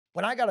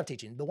When I got out of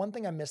teaching, the one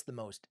thing I miss the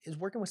most is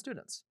working with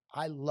students.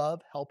 I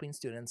love helping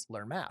students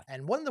learn math.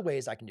 And one of the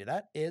ways I can do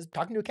that is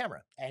talking to a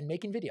camera and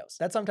making videos.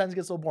 That sometimes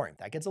gets a little boring.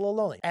 That gets a little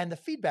lonely. And the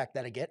feedback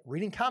that I get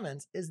reading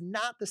comments is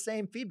not the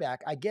same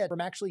feedback I get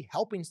from actually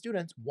helping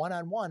students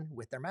one-on-one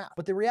with their math.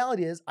 But the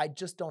reality is I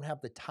just don't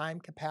have the time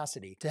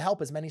capacity to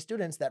help as many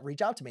students that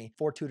reach out to me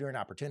for tutoring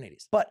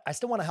opportunities. But I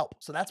still want to help.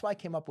 So that's why I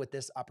came up with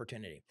this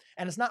opportunity.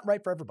 And it's not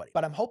right for everybody,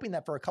 but I'm hoping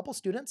that for a couple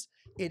students,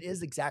 it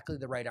is exactly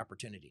the right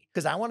opportunity.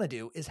 Because I want to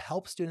do is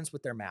help students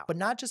with their math, but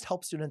not just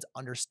help students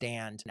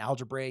understand an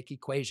algebraic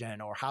equation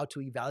or how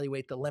to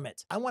evaluate the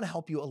limits. I want to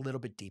help you a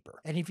little bit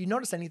deeper. And if you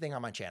notice anything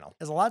on my channel,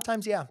 is a lot of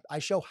times, yeah, I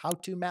show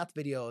how-to math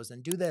videos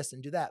and do this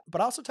and do that, but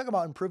I also talk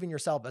about improving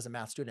yourself as a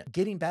math student,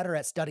 getting better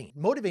at studying,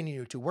 motivating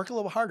you to work a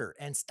little harder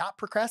and stop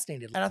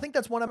procrastinating. And I think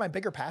that's one of my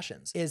bigger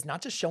passions is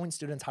not just showing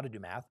students how to do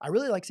math. I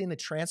really like seeing the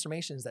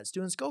transformations that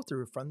students go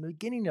through from the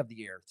beginning of the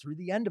year through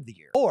the end of the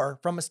year, or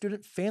from a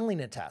student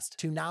failing a test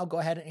to now go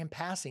ahead and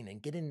passing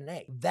and getting an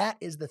A. That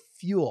is the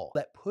fuel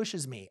that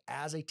pushes me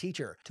as a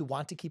teacher to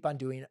want to keep on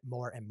doing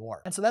more and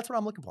more. And so that's what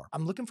I'm looking for.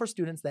 I'm looking for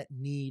students that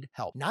need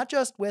help, not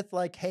just with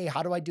like, hey,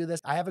 how do I do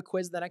this? I have a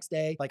quiz the next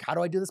day. Like, how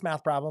do I do this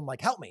math problem? Like,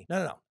 help me.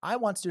 No. I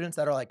want students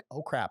that are like,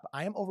 oh crap,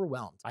 I am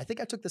overwhelmed. I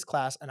think I took this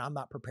class and I'm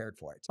not prepared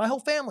for it. My whole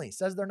family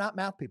says they're not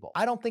math people.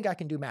 I don't think I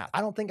can do math.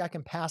 I don't think I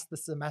can pass the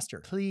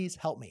semester. Please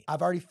help me.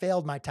 I've already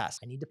failed my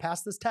test. I need to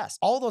pass this test.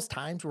 All those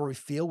times where we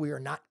feel we are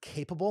not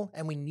capable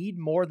and we need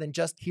more than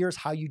just here's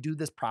how you do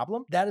this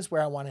problem. That is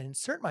where I want to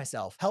insert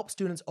myself, help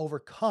students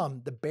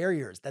overcome the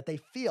barriers that they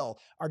feel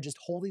are just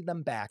holding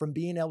them back from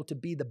being able to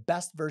be the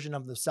best version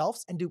of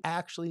themselves and to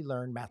actually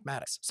learn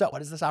mathematics. So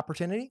what is this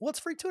opportunity? Well, it's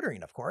free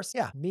tutoring, of course.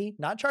 Yeah, me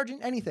not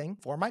charging anything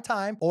for my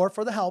time or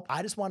for the help.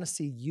 I just want to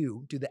see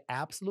you do the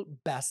absolute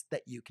best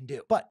that you can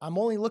do. But I'm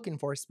only looking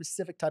for a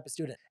specific type of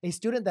a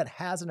student that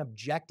has an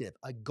objective,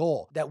 a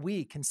goal that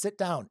we can sit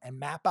down and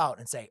map out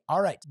and say,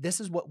 all right, this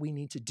is what we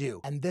need to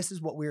do. And this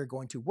is what we are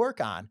going to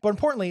work on. But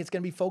importantly, it's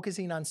going to be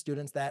focusing on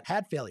students that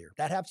had failure,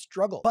 that have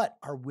struggled, but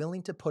are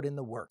willing to put in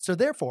the work. So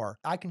therefore,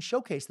 I can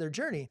showcase their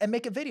journey and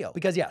make a video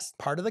because yes,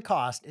 part of the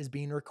cost is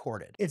being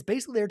recorded. It's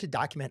basically there to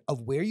document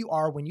of where you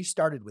are when you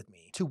started with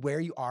me to where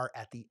you are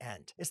at the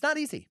end. It's not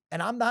easy.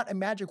 And I'm not a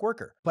magic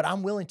worker, but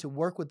I'm willing to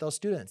work with those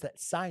students that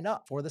sign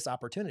up for this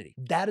opportunity.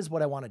 That is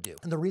what I want to do.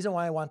 And the reason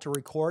why I want to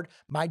record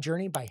my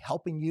journey by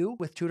helping you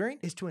with tutoring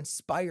is to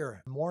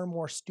inspire more and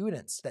more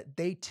students that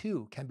they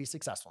too can be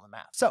successful in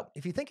math. So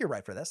if you think you're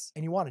right for this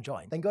and you want to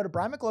join, then go to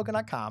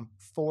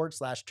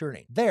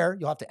brianmclogan.com/tutoring. There,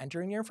 you'll have to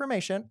enter in your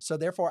information. So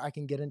therefore I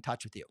can get in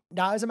touch with you.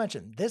 Now, as I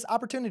mentioned, this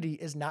opportunity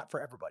is not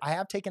for everybody. I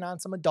have taken on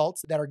some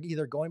adults that are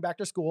either going back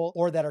to school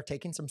or that are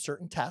taking some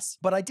certain tests.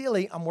 But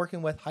ideally, I'm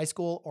working with high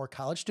school or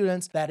college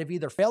students that have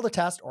either failed a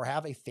test or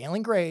have a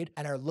failing grade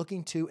and are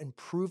looking to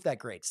improve that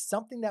grade.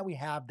 Something that we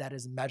have that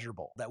is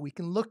measurable, that we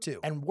can look to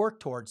and work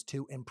towards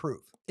to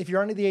improve. If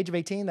you're under the age of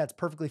 18, that's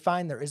perfectly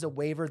fine. There is a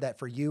waiver that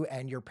for you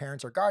and your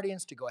parents or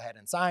guardians to go ahead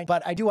and sign.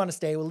 But I do want to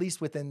stay at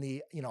least within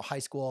the high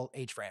school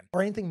age frame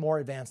or anything more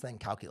advanced than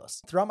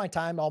calculus. Throughout my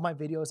time, all my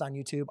videos on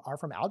YouTube are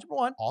from Algebra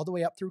 1 all the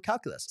way up through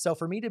calculus. So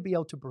for me to be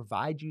able to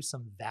provide you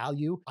some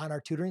value on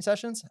our tutoring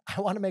sessions,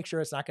 I want to make sure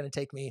it's not going to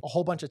take me a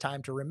whole bunch of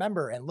time to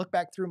remember and look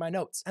back through my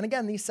notes. And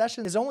again, these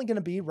sessions is only going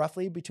to be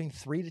roughly between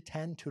 3 to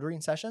 10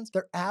 tutoring sessions.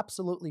 They're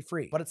absolutely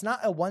free, but it's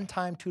not a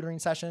one-time tutoring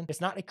session. It's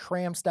not a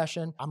cram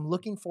session. I'm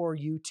looking for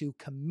you to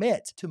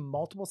commit to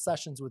multiple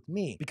sessions with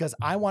me because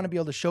I want to be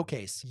able to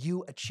showcase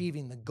you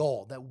achieving the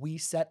goal that we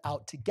set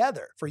out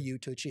together for you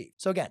to achieve.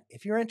 So again,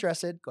 if you're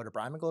interested, go to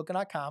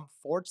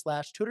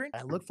brianmclogan.com/tutoring.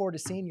 I look forward to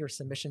seeing your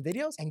submission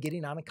videos and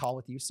getting on a call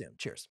with you soon. Cheers.